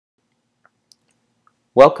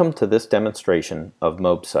Welcome to this demonstration of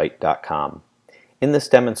Mobsyte.com. In this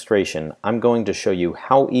demonstration, I'm going to show you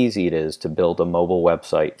how easy it is to build a mobile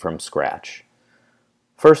website from scratch.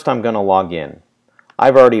 First, I'm going to log in.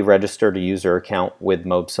 I've already registered a user account with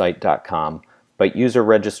Mobsyte.com, but user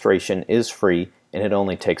registration is free and it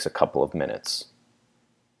only takes a couple of minutes.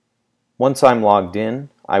 Once I'm logged in,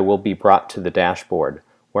 I will be brought to the dashboard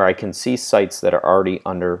where I can see sites that are already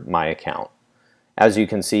under my account. As you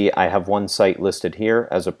can see, I have one site listed here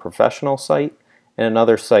as a professional site and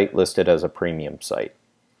another site listed as a premium site.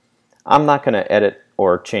 I'm not going to edit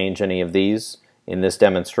or change any of these in this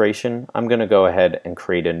demonstration. I'm going to go ahead and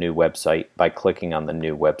create a new website by clicking on the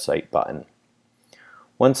New Website button.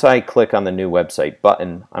 Once I click on the New Website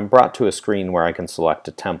button, I'm brought to a screen where I can select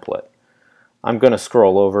a template. I'm going to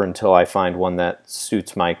scroll over until I find one that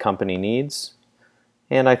suits my company needs,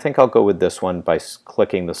 and I think I'll go with this one by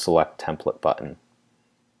clicking the Select Template button.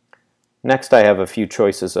 Next, I have a few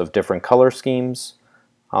choices of different color schemes.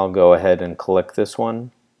 I'll go ahead and click this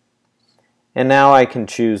one. And now I can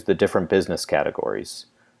choose the different business categories.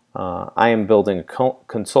 I am building a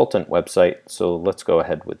consultant website, so let's go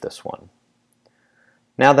ahead with this one.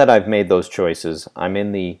 Now that I've made those choices, I'm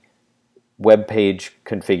in the web page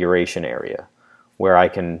configuration area where I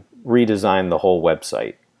can redesign the whole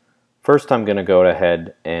website. First, I'm going to go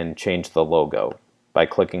ahead and change the logo by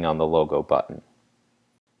clicking on the logo button.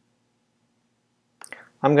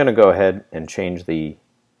 I'm going to go ahead and change the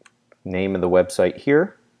name of the website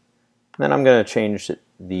here. Then I'm going to change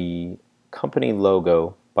the company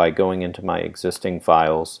logo by going into my existing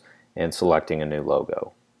files and selecting a new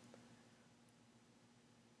logo.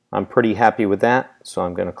 I'm pretty happy with that, so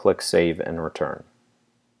I'm going to click Save and Return.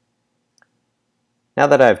 Now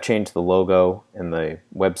that I've changed the logo and the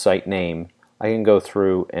website name, I can go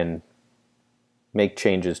through and make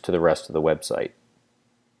changes to the rest of the website.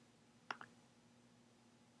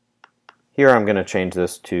 Here I'm going to change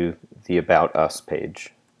this to the About Us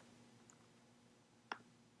page.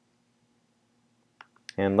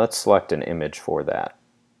 And let's select an image for that.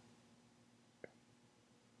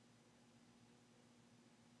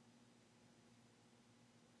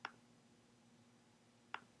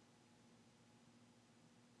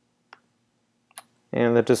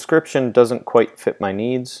 And the description doesn't quite fit my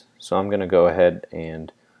needs, so I'm going to go ahead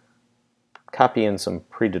and copy in some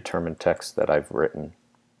predetermined text that I've written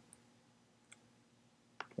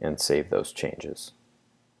and save those changes.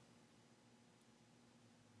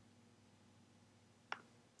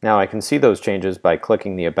 Now I can see those changes by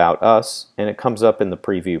clicking the About Us, and it comes up in the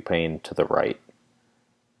preview pane to the right.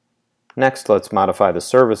 Next, let's modify the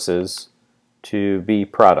services to be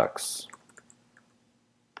products.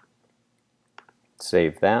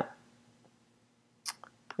 Save that.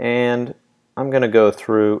 And I'm going to go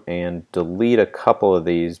through and delete a couple of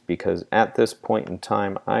these because at this point in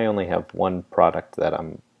time I only have one product that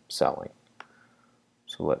I'm selling.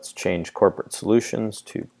 So let's change Corporate Solutions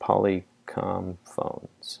to Polycom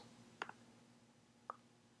Phones.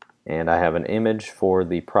 And I have an image for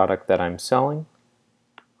the product that I'm selling.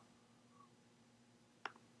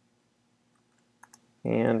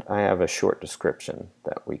 And I have a short description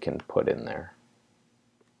that we can put in there.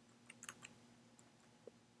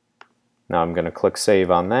 Now I'm going to click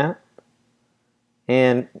Save on that.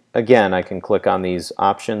 And again, I can click on these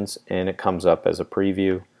options and it comes up as a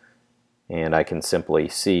preview. And I can simply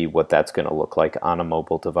see what that's going to look like on a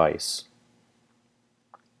mobile device.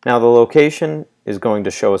 Now the location is going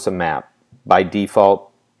to show us a map. By default,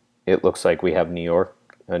 it looks like we have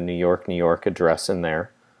a New York address in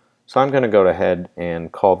there. So I'm going to go ahead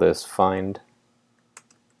and call this Find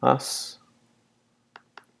Us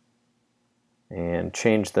and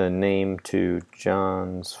change the name to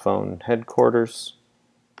John's Phone Headquarters.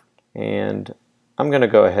 And I'm going to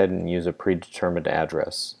go ahead and use a predetermined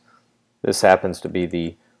address. This happens to be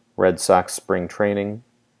the Red Sox spring training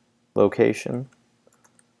location.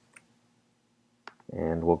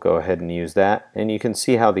 And we'll go ahead and use that. And you can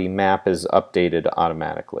see how the map is updated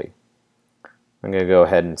automatically. I'm going to go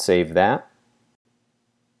ahead and save that.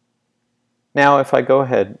 Now if I go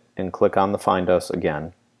ahead and click on the Find Us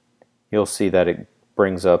again, you'll see that it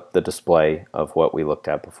brings up the display of what we looked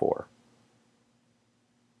at before.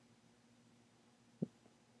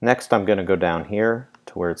 Next I'm going to go down here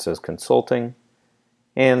to where it says Consulting,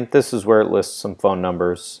 and this is where it lists some phone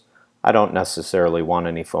numbers. I don't necessarily want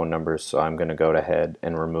any phone numbers, so I'm going to go ahead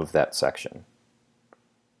and remove that section.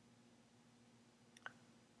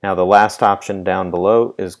 Now the last option down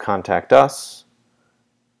below is Contact Us.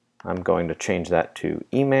 I'm going to change that to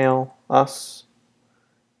Email Us,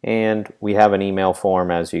 and we have an email form,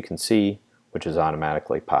 as you can see, which is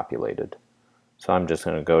automatically populated. So I'm just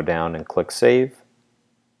going to go down and click Save.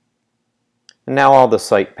 And now all the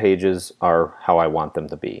site pages are how I want them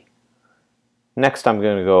to be. Next, I'm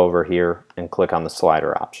going to go over here and click on the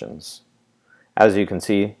slider options. As you can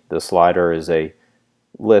see, the slider is a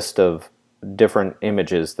list of different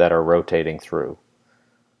images that are rotating through.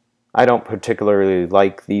 I don't particularly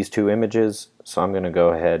like these two images, so I'm going to go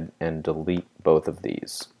ahead and delete both of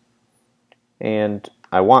these. And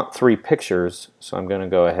I want 3 pictures, so I'm going to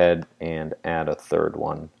go ahead and add a third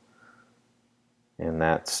one. And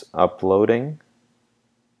that's uploading.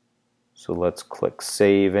 So let's click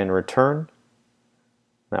Save and Return.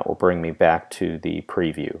 That will bring me back to the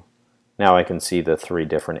preview. Now I can see the 3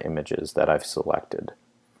 different images that I've selected.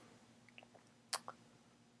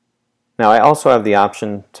 Now I also have the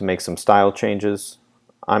option to make some style changes.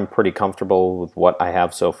 I'm pretty comfortable with what I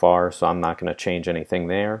have so far, so I'm not going to change anything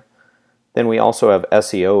there. Then we also have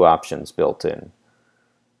SEO options built in.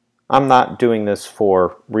 I'm not doing this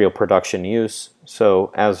for real production use,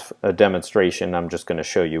 so as a demonstration I'm just going to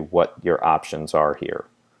show you what your options are here.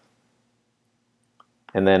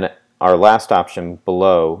 And then our last option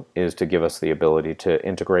below is to give us the ability to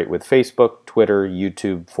integrate with Facebook, Twitter,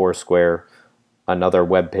 YouTube, Foursquare, another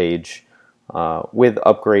web page. With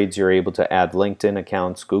upgrades, you're able to add LinkedIn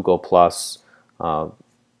accounts, Google+,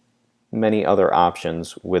 many other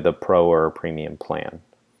options with a pro or a premium plan.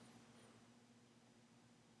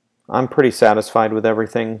 I'm pretty satisfied with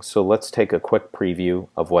everything, so let's take a quick preview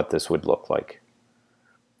of what this would look like.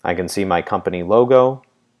 I can see my company logo.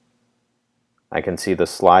 I can see the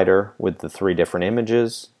slider with the 3 different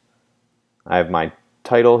images. I have my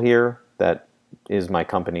title here that is my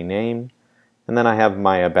company name. And then I have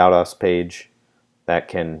my About Us page that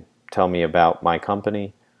can tell me about my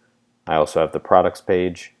company. I also have the products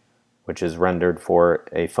page, which is rendered for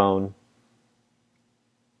a phone.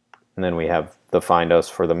 And then we have the Find Us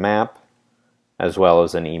for the map, as well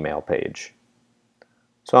as an email page.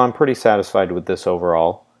 So I'm pretty satisfied with this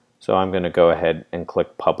overall, so I'm going to go ahead and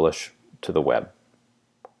click Publish to the web.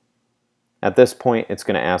 At this point, it's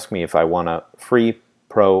going to ask me if I want a free,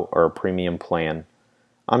 pro, or a premium plan.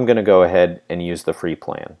 I'm going to go ahead and use the free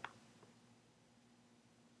plan.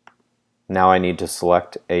 Now I need to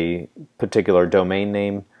select a particular domain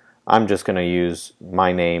name. I'm just going to use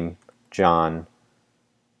my name, John,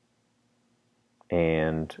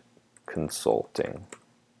 and consulting.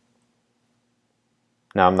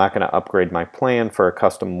 Now I'm not going to upgrade my plan for a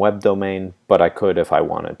custom web domain, but I could if I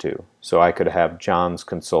wanted to. So I could have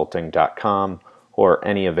johnsconsulting.com or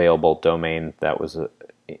any available domain that was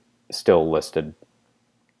still listed.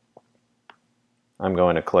 I'm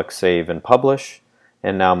going to click Save and Publish,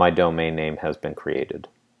 and now my domain name has been created.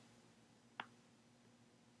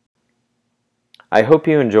 I hope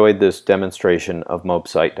you enjoyed this demonstration of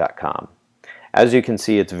Mobsyte.com. As you can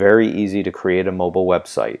see, it's very easy to create a mobile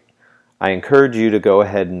website. I encourage you to go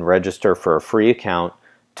ahead and register for a free account,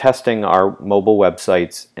 testing our mobile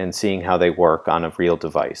websites and seeing how they work on a real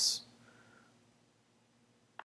device.